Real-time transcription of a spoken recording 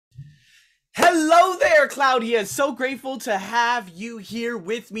Hello there, Claudia. So grateful to have you here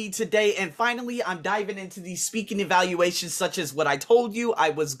with me today. And finally, I'm diving into these speaking evaluations, such as what I told you I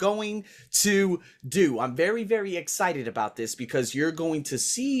was going to do. I'm very, very excited about this because you're going to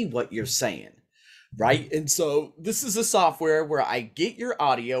see what you're saying, right? And so this is a software where I get your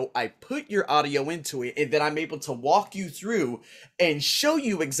audio, I put your audio into it, and then I'm able to walk you through and show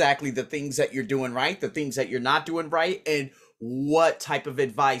you exactly the things that you're doing right, the things that you're not doing right, and what type of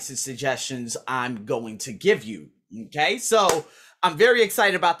advice and suggestions I'm going to give you. Okay, so I'm very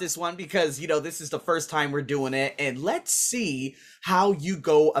excited about this one because, this is the first time we're doing it. And let's see how you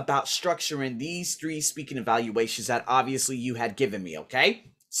go about structuring these three speaking evaluations that obviously you had given me.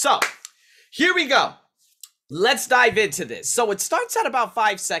 Okay, so here we go. Let's dive into this. So it starts at about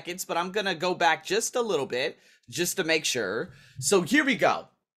 5 seconds, but I'm going to go back just a little bit just to make sure. So here we go.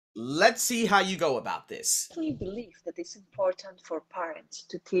 Let's see how you go about this. I believe that it's important for parents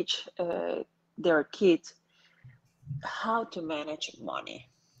to teach their kids how to manage money.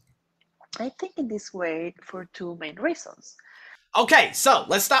 I think in this way for two main reasons. Okay, so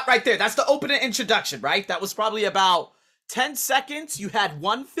let's stop right there. That's the opening introduction, right? That was probably about 10 seconds. You had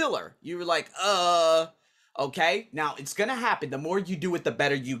one filler. You were like, okay. Now it's gonna happen. The more you do it, the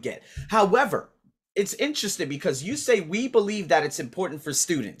better you get. However, it's interesting because you say we believe that it's important for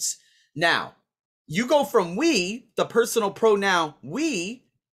students. Now, you go from we, the personal pronoun we,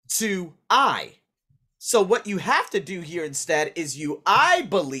 to I. So what you have to do here instead is I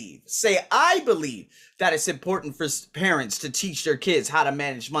believe, say I believe that it's important for parents to teach their kids how to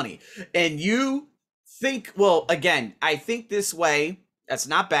manage money. And you think, well, again, I think this way. That's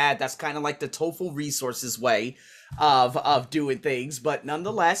not bad. That's kind of like the TOEFL resources way of doing things, but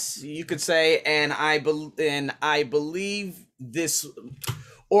nonetheless, you could say, and I believe this,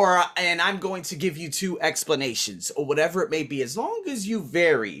 or and I'm going to give you two explanations, or whatever it may be, as long as you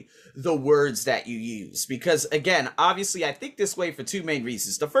vary the words that you use. Because again, obviously, I think this way for two main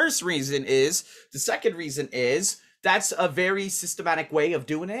reasons. The second reason is that's a very systematic way of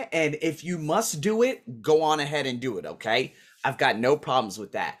doing it. And if you must do it, go on ahead and do it, okay? I've got no problems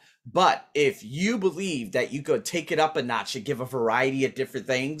with that. But if you believe that you could take it up a notch and give a variety of different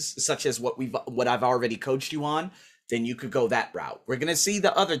things, such as what I've already coached you on, then you could go that route. We're gonna see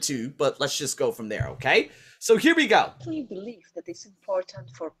the other two, but let's just go from there, okay? So here we go. I believe that it's important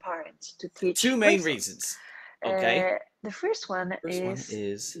for parents to teach Two main reasons. reasons. Okay. The first one First one is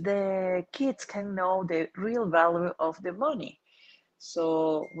is the kids can know the real value of the money.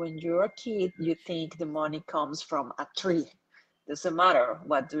 So when you're a kid, you think the money comes from a tree. Doesn't matter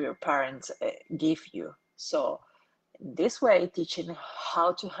what do your parents give you. So this way, teaching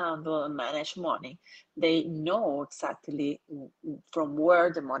how to handle and manage money, they know exactly from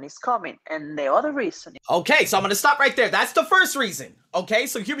where the money is coming. And the other reason. okay, so I'm gonna stop right there. That's the first reason. Okay,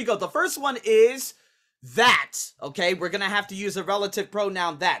 so here we go. The first one is that. Okay, we're gonna have to use a relative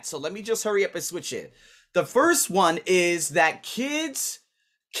pronoun that. So let me just hurry up and switch it. The first one is that kids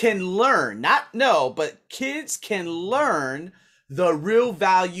can learn, not know, but kids can learn the real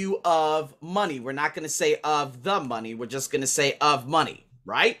value of money. We're not going to say of the money. We're just going to say of money,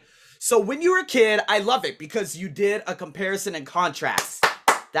 right? So when you were a kid, I love it because you did a comparison and contrast.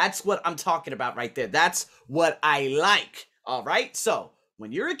 That's what I'm talking about right there. That's what I like. All right. So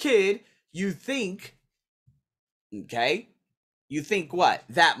when you're a kid, you think, okay, you think what?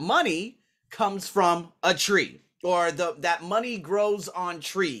 That money comes from a tree, or that money grows on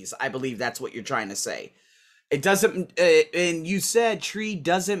trees. I believe that's what you're trying to say. It doesn't, and you said tree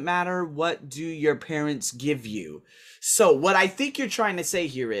doesn't matter. What do your parents give you? So what I think you're trying to say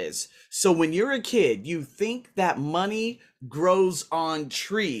here is, so when you're a kid, you think that money grows on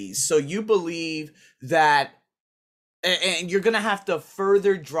trees. So you believe that, and you're going to have to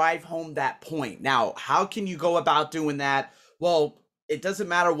further drive home that point. Now, how can you go about doing that? Well, it doesn't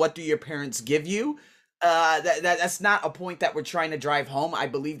matter what do your parents give you. That's not a point that we're trying to drive home. I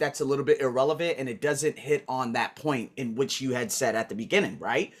believe that's a little bit irrelevant, and it doesn't hit on that point in which you had said at the beginning,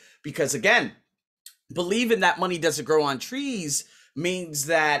 right? Because again, believing that money doesn't grow on trees means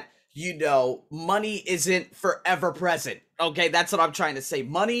that, money isn't forever present. Okay, that's what I'm trying to say.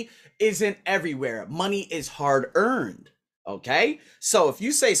 Money isn't everywhere. Money is hard earned. Okay, so if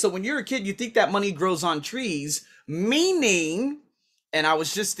you say, so when you're a kid, you think that money grows on trees, meaning, and I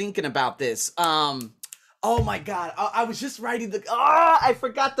was just thinking about this. Oh my God, I was just writing I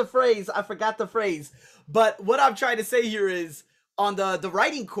forgot the phrase. But what I'm trying to say here is, on the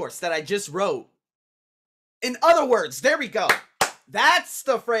writing course that I just wrote, in other words, there we go. That's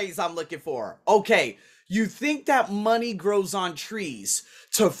the phrase I'm looking for. Okay, you think that money grows on trees.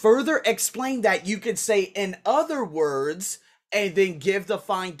 To further explain that, you could say, in other words, and then give the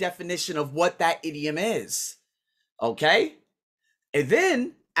fine definition of what that idiom is. Okay? And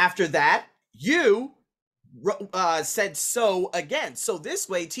then after that, you said so again. So this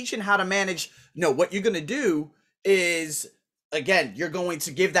way, teaching how to manage, no, what you're going to do is, again, you're going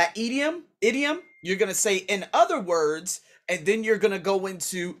to give that idiom, you're going to say in other words, and then you're going to go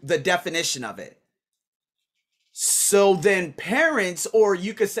into the definition of it. So then parents, or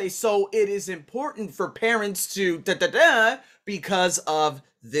you could say, so it is important for parents to because of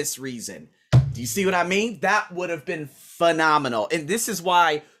this reason. Do you see what I mean? That would have been phenomenal. And this is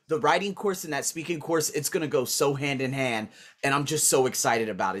why the writing course and that speaking course, it's going to go so hand in hand. And I'm just so excited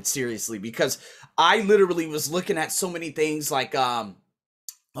about it, seriously, because I literally was looking at so many things like, oh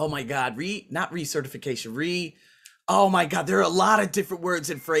my God, not recertification, oh my God, there are a lot of different words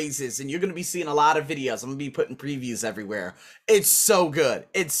and phrases, and you're going to be seeing a lot of videos. I'm going to be putting previews everywhere. It's so good.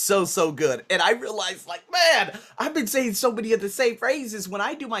 It's so good. And I realized, like, man, I've been saying so many of the same phrases when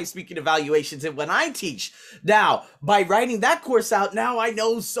I do my speaking evaluations and when I teach. Now, by writing that course out, now I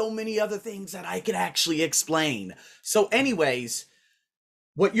know so many other things that I can actually explain. So anyways,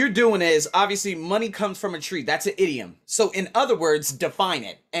 what you're doing is, obviously, money comes from a tree. That's an idiom. So in other words, define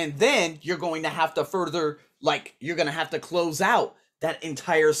it. And then you're going to have to further, like, you're going to have to close out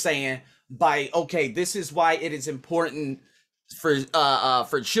entire saying by, okay, this is why it is important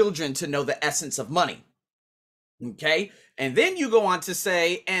for children to know the essence of money. Okay? And then you go on to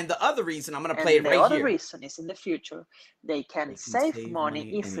say, and the other reason, I'm going to play it right here. The other reason is in the future, they can save money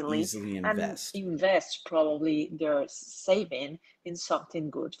easily and invest probably their saving in something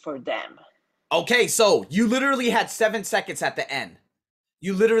good for them. Okay, so you literally had 7 seconds at the end.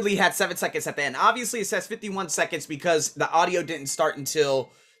 You literally had 7 seconds at the end. Obviously, it says 51 seconds because the audio didn't start until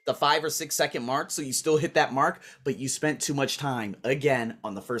the 5 or 6 second mark, so you still hit that mark, but you spent too much time, again,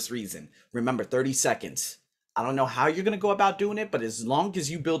 on the first reason. Remember, 30 seconds. I don't know how you're going to go about doing it, but as long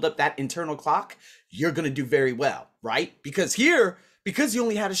as you build up that internal clock, you're going to do very well, right? Because here, because you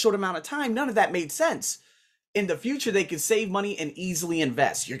only had a short amount of time, none of that made sense. In the future, they can save money and easily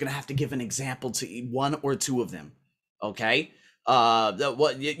invest. You're going to have to give an example to one or two of them, okay?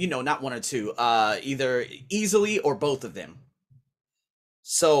 Not one or two, either easily or both of them.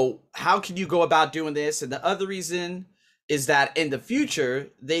 So how can you go about doing this? And the other reason is that in the future,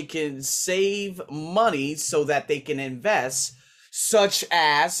 they can save money so that they can invest, such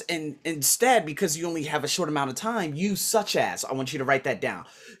as, and instead, because you only have a short amount of time, use such as. I want you to write that down.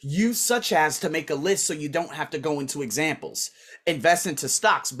 Use such as to make a list so you don't have to go into examples. Invest into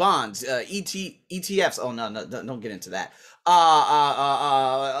stocks, bonds, ETFs. Oh, no, don't get into that.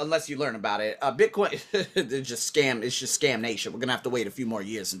 Unless you learn about it. Bitcoin, it's just scam nation. We're gonna have to wait a few more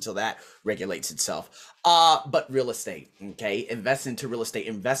years until that regulates itself. But real estate, okay? Invest into real estate,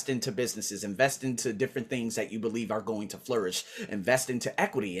 invest into businesses, invest into different things that you believe are going to flourish, invest into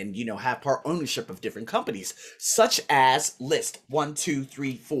equity, and, have part ownership of different companies, such as list 1, 2,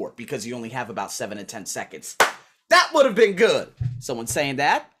 3, 4, because you only have about 7 to 10 seconds. That would have been good. Someone saying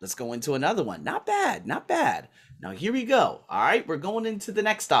that. Let's go into another one. Not bad, not bad. Now, here we go. All right, we're going into the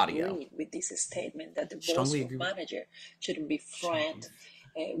next audio. With this statement that the boss or manager shouldn't be friends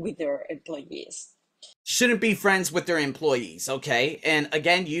with their employees. Shouldn't be friends with their employees, okay? And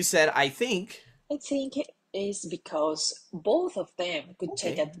again, you said, I think it is because both of them could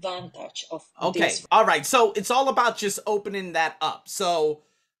take advantage of this. All right, so it's all about just opening that up. So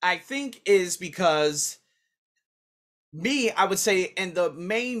I think is because... I would say, and the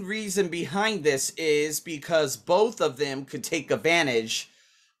main reason behind this is because both of them could take advantage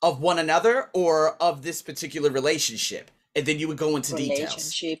of one another or of this particular relationship. And then you would go into details.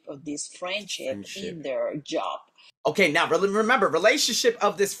 Relationship of this friendship in their job. Okay, now remember, relationship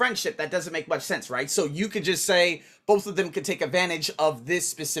of this friendship, that doesn't make much sense, right? So you could just say both of them could take advantage of this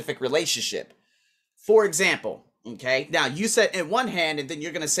specific relationship. For example... Okay, now you said in one hand, and then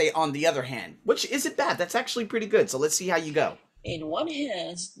you're going to say on the other hand, which isn't bad. That's actually pretty good. So let's see how you go. In one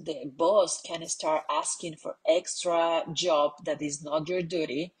hand, the boss can start asking for extra job that is not your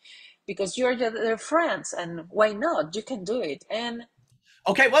duty because you're their friends, and why not? You can do it. And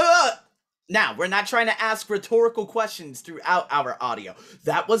okay, well, now we're not trying to ask rhetorical questions throughout our audio.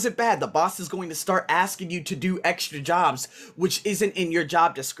 That wasn't bad. The boss is going to start asking you to do extra jobs, which isn't in your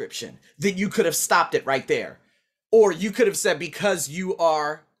job description. Then you could have stopped it right there. Or you could have said, because you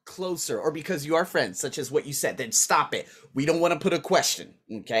are closer or because you are friends, such as what you said, then stop it. We don't want to put a question,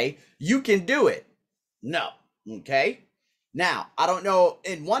 okay? You can do it. No, okay? Now, I don't know,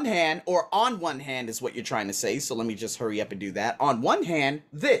 in one hand or on one hand is what you're trying to say, so let me just hurry up and do that. On one hand,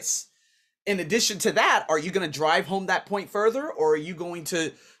 this. In addition to that, are you going to drive home that point further, or are you going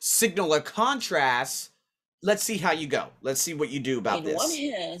to signal a contrast let's see how you go. Let's see what you do about In one this.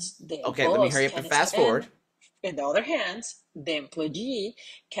 hand, the Okay, let me boss hurry up and can fast forward. stand. In the other hand, the employee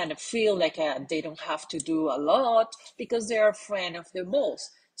can feel like they don't have to do a lot because they're a friend of the boss.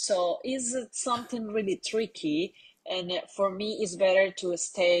 So is it something really tricky? And for me, it's better to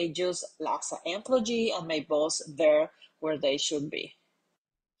stay just as an employee and my boss there where they should be.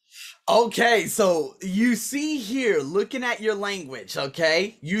 Okay, so you see here, looking at your language,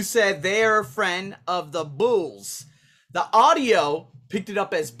 okay? You said they're a friend of the bulls. The audio picked it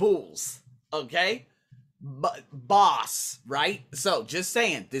up as bulls, okay? But boss, right? So just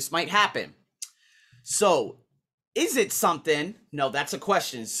saying, this might happen. So is it something? No, that's a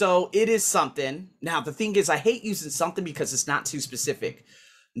question. So it is something. Now, the thing is, I hate using something because it's not too specific.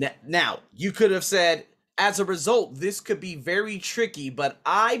 Now, you could have said, as a result, this could be very tricky, but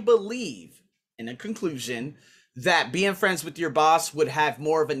I believe, in a conclusion, that being friends with your boss would have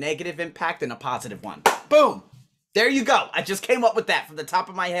more of a negative impact than a positive one. Boom! There you go. I just came up with that from the top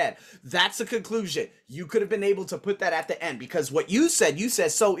of my head. That's a conclusion. You could have been able to put that at the end because what you said,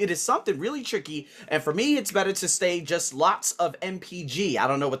 so it is something really tricky. And for me, it's better to stay just lots of MPG. I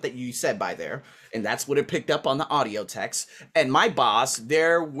don't know what that you said by there. And that's what it picked up on the audio text. And my boss,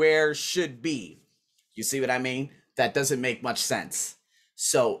 there where should be. You see what I mean? That doesn't make much sense.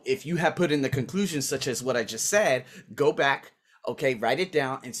 So if you have put in the conclusions such as what I just said, go back, okay, write it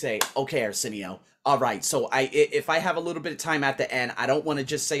down and say, okay, Arsenio, all right, so if I have a little bit of time at the end, I don't want to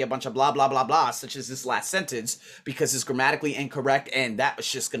just say a bunch of blah, blah, blah, blah, such as this last sentence, because it's grammatically incorrect, and that was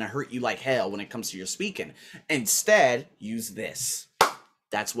just going to hurt you like hell when it comes to your speaking. Instead, use this.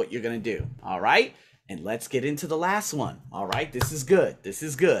 That's what you're going to do, all right? And let's get into the last one, all right? This is good. This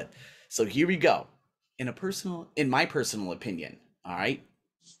is good. So here we go. In my personal opinion, all right?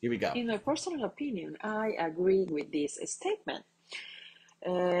 Here we go. In my personal opinion, I agree with this statement.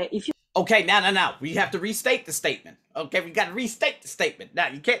 If you Okay, now, we have to restate the statement. Okay, we got to restate the statement. Now,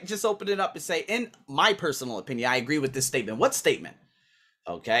 you can't just open it up and say, in my personal opinion, I agree with this statement. What statement?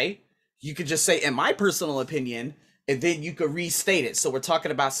 Okay, you could just say, in my personal opinion, and then you could restate it. So we're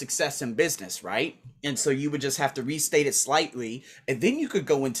talking about success in business, right? And so you would just have to restate it slightly, and then you could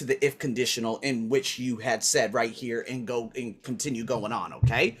go into the if conditional in which you had said right here and go and continue going on,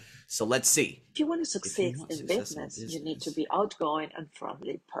 okay? So let's see. if you want to succeed in business, you need to be outgoing and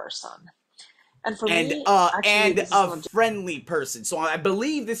friendly person. And for me, actually, And this is a not friendly person. So I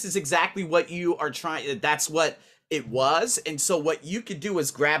believe this is exactly what you are trying. That's what it was. And so what you could do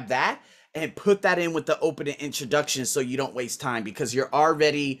is grab that and put that in with the opening introduction so you don't waste time, because you're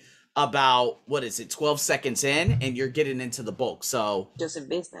already about, what is it, 12 seconds in, and you're getting into the bulk. So just in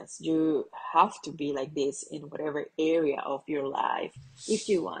business. You have to be like this in whatever area of your life if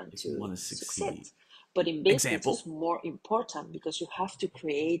you want if you to want to succeed. succeed. But in business, Example. it's more important because you have to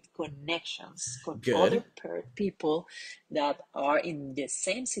create connections with Good. other people that are in the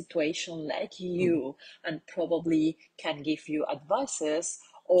same situation like you and probably can give you advices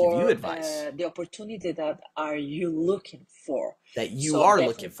Give you or advice the opportunity that are you looking for. that you So are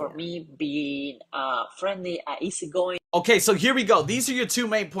looking definitely for for. me, being friendly, easygoing. Okay, so here we go. These are your two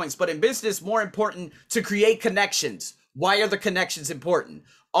main points, but in business, more important to create connections. Why are the connections important?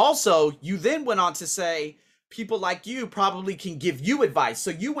 Also, you then went on to say people like you probably can give you advice.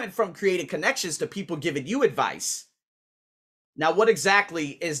 So you went from creating connections to people giving you advice. Now, what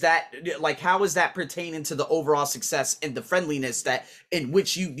exactly is that? Like, how is that pertaining to the overall success and the friendliness that in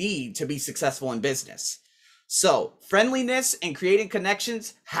which you need to be successful in business? So, friendliness and creating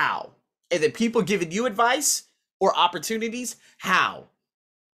connections, how? And then people giving you advice or opportunities, how?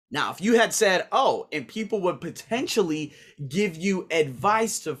 Now, if you had said, oh, and people would potentially give you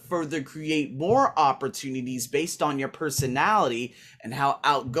advice to further create more opportunities based on your personality and how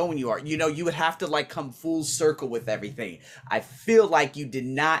outgoing you are, you would have to like come full circle with everything. I feel like you did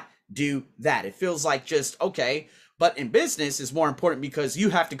not do that. It feels like just, okay, but in business is more important because you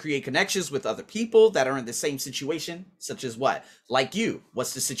have to create connections with other people that are in the same situation, such as what? Like you.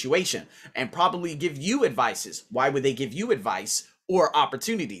 What's the situation? And probably give you advices. Why would they give you advice? Or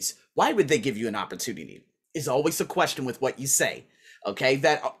opportunities. Why would they give you an opportunity? Is always a question with what you say, okay,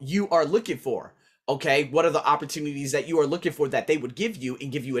 that you are looking for. Okay, what are the opportunities that you are looking for that they would give you and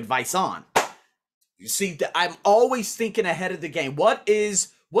give you advice on? You see, I'm always thinking ahead of the game. What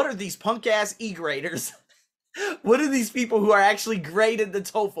are these punk ass E-graders? What are these people who are actually great in the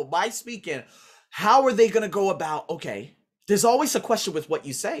TOEFL by speaking? How are they going to go about, okay, there's always a question with what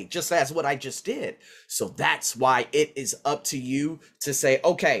you say, just as what I just did. So that's why it is up to you to say,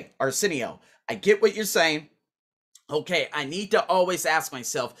 okay, Arsenio, I get what you're saying. Okay, I need to always ask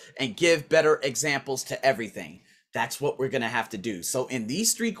myself and give better examples to everything. That's what we're going to have to do. So in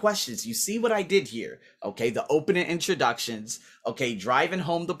these 3 questions, you see what I did here. Okay, the opening introductions, okay, driving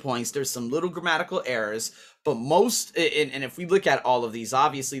home the points. There's some little grammatical errors, but most, and if we look at all of these,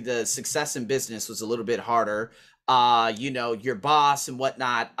 obviously the success in business was a little bit harder. Your boss and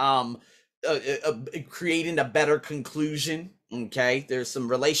whatnot, creating a better conclusion. Okay, there's some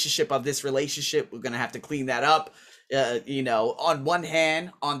relationship of this relationship. We're going to have to clean that up. On one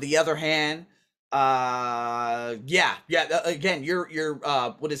hand, on the other hand, again, your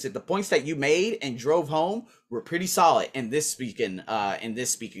what is it, the points that you made and drove home were pretty solid in this speaking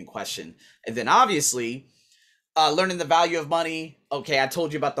question. And then obviously learning the value of money. Okay, I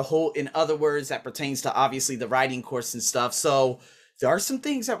told you about the whole in other words that pertains to obviously the writing course and stuff. So there are some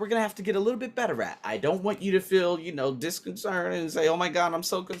things that we're gonna have to get a little bit better at. I don't want you to feel disconcerted and say, oh my god, I'm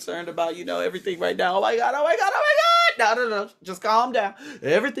so concerned about everything right now. Oh my god, oh my god, oh my god. No, just calm down.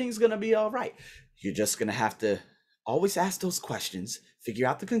 Everything's gonna be all right. You're just going to have to always ask those questions, figure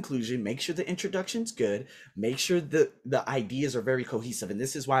out the conclusion, make sure the introduction's good, make sure the ideas are very cohesive. And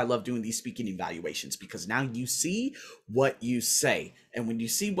this is why I love doing these speaking evaluations, because now you see what you say. And when you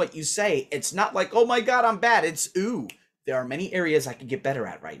see what you say, it's not like, oh my God, I'm bad. It's, ooh, there are many areas I can get better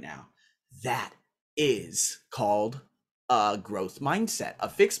at right now. That is called a growth mindset. A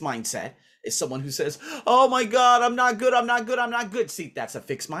fixed mindset is someone who says, oh my God, I'm not good, I'm not good, I'm not good. See, that's a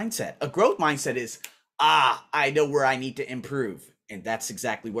fixed mindset. A growth mindset is, I know where I need to improve. And that's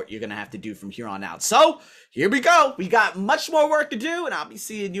exactly what you're going to have to do from here on out. So here we go. We got much more work to do, and I'll be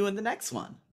seeing you in the next one.